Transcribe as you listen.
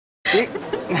you.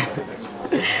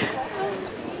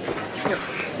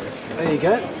 There you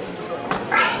go.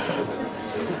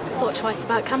 Thought twice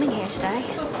about coming here today.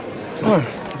 Oh,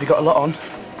 have you got a lot on?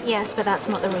 Yes, but that's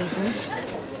not the reason.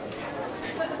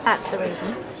 That's the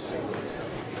reason.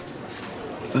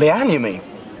 Leanne, you mean?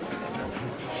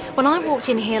 When I walked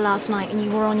in here last night and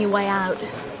you were on your way out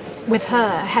with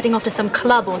her, heading off to some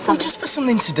club or something... Well, just for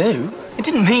something to do. It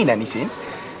didn't mean anything.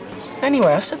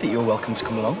 Anyway, I said that you were welcome to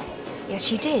come along.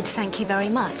 Yes, you did. Thank you very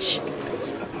much.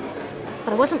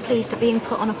 But I wasn't pleased at being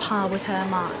put on a par with her,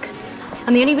 Mark.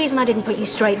 And the only reason I didn't put you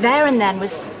straight there and then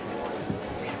was...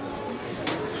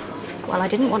 well, I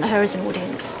didn't want her as an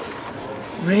audience.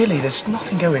 Really? There's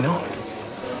nothing going on.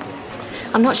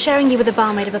 I'm not sharing you with a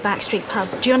barmaid of a backstreet pub.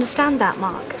 Do you understand that,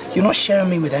 Mark? You're not sharing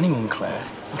me with anyone, Claire.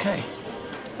 Okay?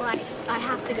 Right, I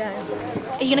have to go.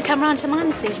 Are you going to come round to mine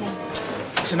this evening?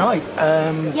 Tonight?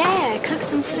 Yeah, cook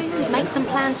some food, make some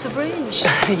plans for Bruges.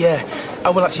 Yeah.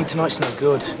 Oh, well, actually, tonight's no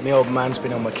good. My old man's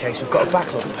been on my case. We've got a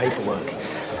backlog of paperwork.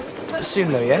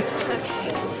 Soon, though, yeah?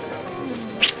 Okay.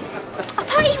 I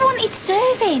thought you wanted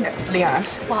serving. Leanne?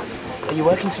 What? Are you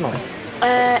working tonight?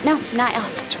 No, night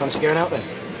off. Do you fancy going out, then?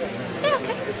 Yeah,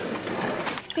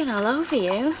 okay. Been all over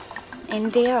you.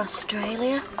 India,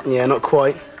 Australia. Yeah, not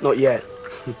quite. Not yet.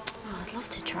 Oh, I'd love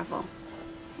to travel.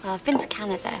 Well, I've been to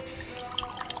Canada.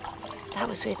 That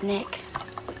was with Nick,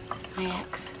 my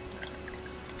ex.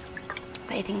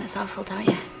 But you think that's awful, don't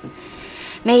you?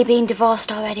 Me being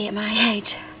divorced already at my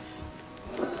age.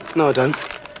 No, I don't.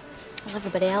 Well,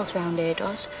 everybody else round here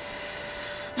does.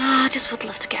 No, I just would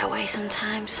love to get away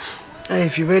sometimes. Hey,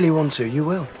 if you really want to, you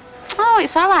will. Oh,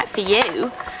 it's all right for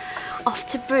you. Off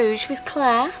to Bruges with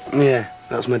Claire. Yeah,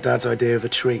 that was my dad's idea of a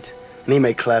treat. And he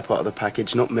made Claire part of the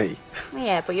package, not me.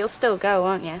 Yeah, but you'll still go,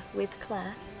 won't you, with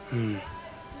Claire?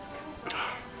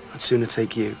 I'd sooner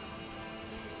take you.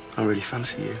 I really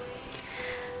fancy you.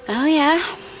 Oh, yeah?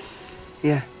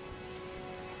 Yeah.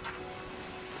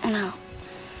 No.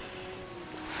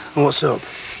 And what's up?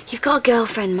 You've got a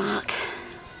girlfriend, Mark.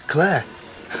 Claire?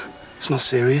 It's not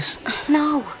serious.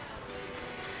 No.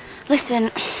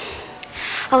 Listen,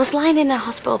 I was lying in a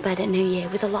hospital bed at New Year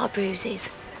with a lot of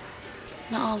bruises.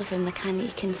 Not all of them the kind that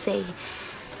you can see.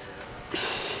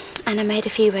 And I made a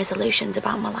few resolutions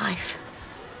about my life.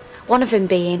 One of them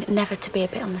being never to be a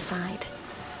bit on the side.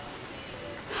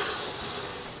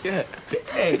 Yeah.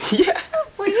 Hey. Yeah.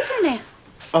 What are you doing here?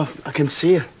 Oh, I came to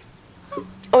see you.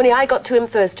 Only I got to him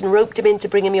first and roped him into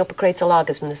bringing me up a crate of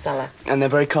lagers from the cellar. And they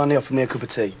very kindly offered me a cup of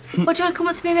tea. What, do you want to come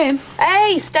up to my room?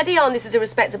 Hey, steady on, this is a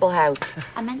respectable house.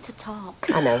 I meant to talk.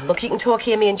 I know. Look, you can talk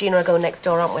here, me and Gina are going next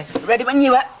door, aren't we? Ready when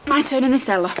you are. My turn in the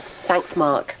cellar. Thanks,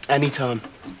 Mark. Anytime.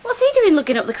 What's he doing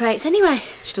looking up the crates anyway?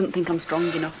 She doesn't think I'm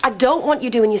strong enough. I don't want you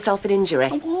doing yourself an injury.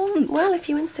 I won't. Well, if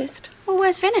you insist. Well,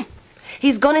 where's Vinny?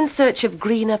 He's gone in search of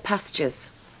greener pastures.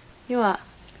 You what?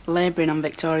 Labouring on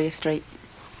Victoria Street.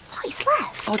 What, he's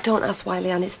left? Oh, don't ask why,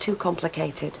 Leanne. It's too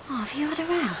complicated. Oh, have you had a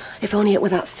row? If only it were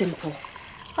that simple.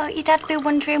 Won't your dad be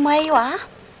wondering where you are?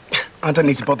 I don't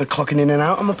need to bother clocking in and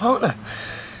out. I'm a partner.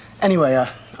 Anyway, I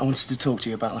wanted to talk to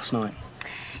you about last night.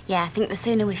 Yeah, I think the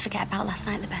sooner we forget about last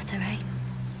night, the better, eh?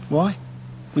 Why?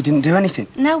 We didn't do anything.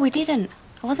 No, we didn't.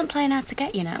 I wasn't playing hard to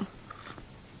get, you know.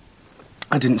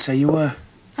 I didn't say you were.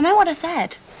 I meant what I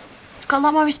said. I've got a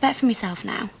lot more respect for myself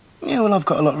now. Yeah, well, I've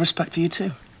got a lot of respect for you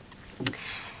too.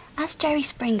 As Jerry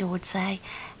Springer would say,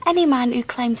 any man who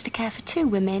claims to care for two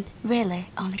women really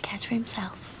only cares for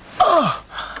himself. Oh!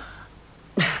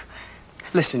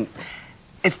 Listen,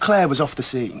 if Claire was off the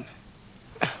scene,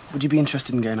 would you be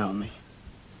interested in going out with me?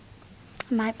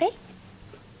 Might be.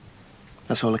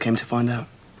 That's all I came to find out.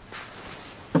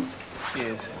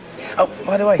 Cheers. Oh,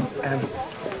 by the way,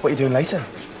 what are you doing later?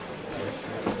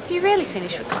 Do you really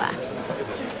finish with Claire?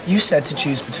 You said to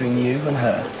choose between you and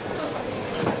her.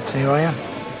 So here I am.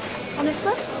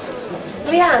 Honestly?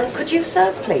 Leanne, could you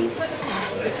serve, please?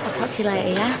 I'll talk to you later,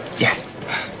 yeah? Yeah.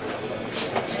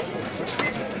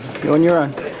 You on your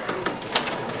own?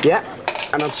 Yeah,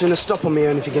 and I'd sooner stop on my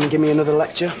own if you're going to give me another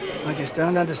lecture. I just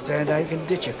don't understand how you can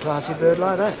ditch a classy bird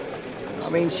like that. I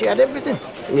mean, she had everything.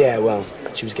 Yeah, well,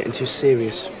 she was getting too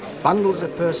serious. Bundles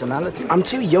of personality. I'm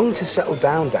too young to settle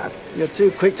down, Dad. You're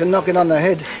too quick to knock it on the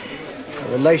head.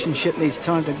 A relationship needs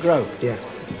time to grow. Yeah,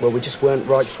 well, we just weren't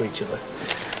right for each other.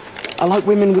 I like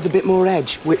women with a bit more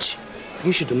edge, which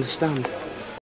you should understand.